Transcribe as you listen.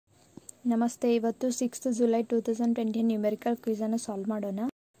ನಮಸ್ತೆ. ಇವತ್ತು 6th July 2020 numerical quiz ಅನ್ನು ಸಾಲ್ವ್ ಮಾಡೋಣ.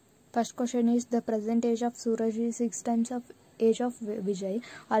 First question is the present age of Suraj is 6 times of age of Vijay.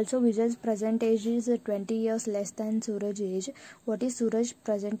 Also Vijay's present age is 20 years less than Suraj age. What is Suraj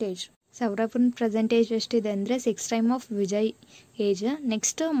present age? ಸೌರಭನ್ present age ಎಷ್ಟಿದೆ ಅಂದರೆ 6 times of Vijay age.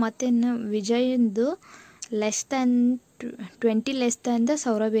 Next ಮತ್ತೇನು ವಿಜಯಂದು less than 20 less than the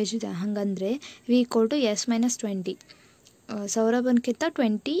Saurabh age ಇದೆ. ಹಾಗಂದರೆ V equal to S - 20. ಸೌರಭನ್ಕಿಂತ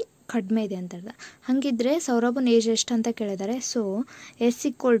 20 ಕಡಿಮೆ ಇದೆ ಅಂತ ಅರ್ಥ. ಹಾಗಿದ್ರೆ ಸೌರಭನ್ age ಎಷ್ಟು ಅಂತ ಕೇಳಿದ್ದಾರೆ. So S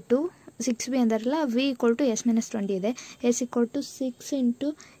equal to 6B ಅಂದಾರಲ್ಲ, V equal to S - 20 ಇದೆ. S equal to 6 into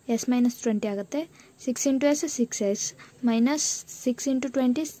S - 20 ಆಗುತ್ತೆ. 6 into S 6S minus 6 into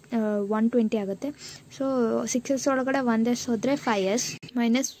 20 120 ಆಗುತ್ತೆ. ಸೊ 6S ಒಳಗಡೆ 1S ಹೋದರೆ 5S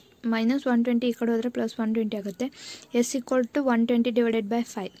ಮೈನಸ್ 120 ಈ ಕಡೆ ಹೋದರೆ ಪ್ಲಸ್ 120 ಆಗುತ್ತೆ. S equal to 120 divided by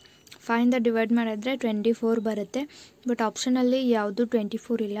 5. 5ಇಂದ divide ಮಾಡಿದ್ರೆ 24 ಬರುತ್ತೆ. ಬಟ್ ಆಪ್ಷನಲ್ಲಿ ಯಾವುದು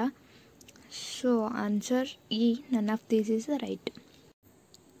 24 ಇಲ್ಲ. So answer E, none of these is right.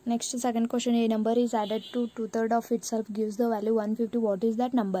 Next second question, a number is added to 2/3 of itself gives the value 150. what is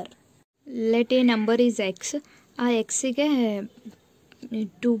that number? let a number is x. ಆ ಎಕ್ಸಿಗೆ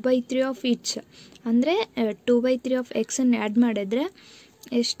 2/3 of each ಅಂದರೆ 2/3 of ಎಕ್ಸನ್ನು add ಮಾಡಿದ್ರೆ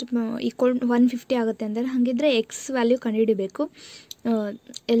ಎಷ್ಟು equal 150 ಆಗುತ್ತೆ ಅಂದರೆ, ಹಾಗಿದ್ರೆ X value ಕಂಡುಹಿಡಿಬೇಕು.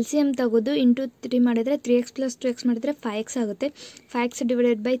 LCM ತೆಗೆದು into 3 ಮಾಡಿದರೆ 3x + 2x ಮಾಡಿದರೆ 5x ಆಗುತ್ತೆ. 5x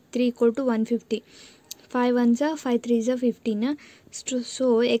divided by 3 equal to 150. 5 1s 5 3s 15. So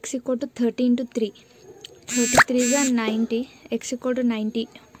x equal to 30 into 3. 33s 90. x equal to 90.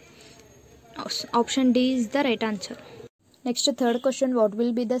 Option D is the right answer. Next third question, what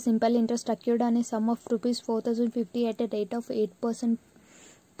will be the simple interest accrued on a sum of rupees 4050 at a rate of 8%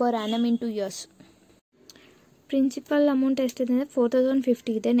 per annum in 2 years? Principal amount ಎಷ್ಟಿದೆ ಅಂದರೆ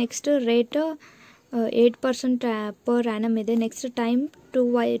 4050 ಇದೆ. Next rate 8% per annum ಇದೆ. Next time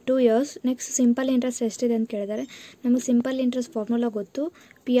 2 years. Next simple interest ಎಷ್ಟಿದೆ ಅಂತ ಕೇಳಿದ್ದಾರೆ. ನಮಗೆ simple interest formula ಗೊತ್ತು,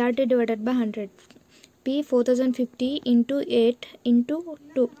 PRT divided by 100. P 4050 into 8 into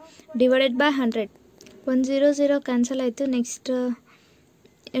 2 divided by 100. 100 cancel ಆಯಿತು. Next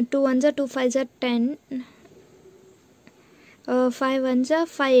 2 1s 2 5s 10. 5 1s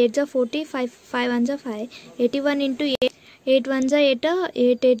 5 8s 40. 5 1s 5. 81 into 8 1s 8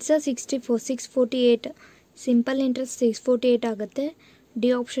 8 8s 64. 648. Simple interest 648 ಆಗುತ್ತೆ.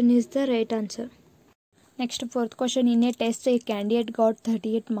 D option is the right answer. Next fourth question, in a test A candidate got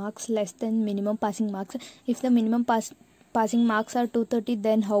 38 marks less than minimum passing marks. If the minimum passing marks are 230,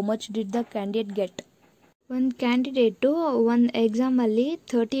 then how much did the candidate get? ಒಂದು candidate ಒಂದು ಎಕ್ಸಾಮಲ್ಲಿ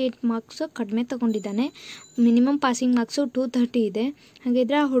 38 marks ಕಡಿಮೆ ತೊಗೊಂಡಿದ್ದಾನೆ. Minimum passing marks 230 ಇದೆ.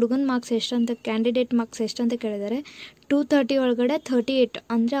 ಹಾಗಿದ್ರೆ ಆ ಹುಡುಗನ marks ಎಷ್ಟು ಅಂತ, ಕ್ಯಾಂಡಿಡೇಟ್ ಮಾರ್ಕ್ಸ್ ಎಷ್ಟು ಅಂತ ಕೇಳಿದ್ದಾರೆ. 230 ಒಳಗಡೆ 38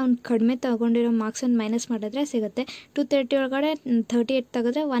 ಅಂದರೆ ಅವ್ನು ಕಡಿಮೆ ತೊಗೊಂಡಿರೋ ಮಾರ್ಕ್ಸನ್ನು ಮೈನಸ್ ಮಾಡಿದ್ರೆ ಸಿಗುತ್ತೆ. 230 ಒಳಗಡೆ 38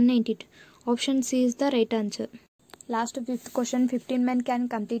 ತೆಗೆದ್ರೆ 192. Option C is the right answer. Last fifth question, 15 men can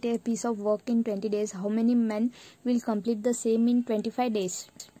complete a piece of work in 20 days. How many men will complete the same in 25 days?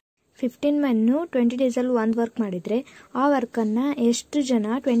 15 ಮೆನ್ನು 20 ಡೇಸಲ್ಲಿ ಒಂದು ವರ್ಕ್ ಮಾಡಿದರೆ ಆ ವರ್ಕನ್ನು ಎಷ್ಟು ಜನ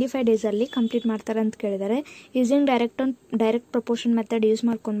 25 ಡೇಸಲ್ಲಿ ಕಂಪ್ಲೀಟ್ ಮಾಡ್ತಾರೆ ಅಂತ ಕೇಳಿದ್ದಾರೆ. Using direct proportion method use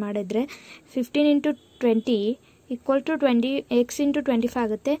ಮಾಡ್ಕೊಂಡು ಮಾಡಿದರೆ 15 into 20 equal to 20 x into 25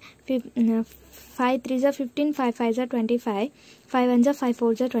 ಆಗುತ್ತೆ. 5 3s 15. 5 5s 25. 5 1s 5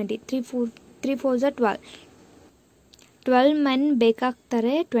 4s 20. 3 4s 12 men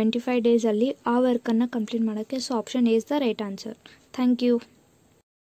ಬೇಕಾಗ್ತಾರೆ 25 ಡೇಸಲ್ಲಿ ಆ ವರ್ಕನ್ನು ಕಂಪ್ಲೀಟ್ ಮಾಡೋಕ್ಕೆ. So option A is the right answer. Thank you.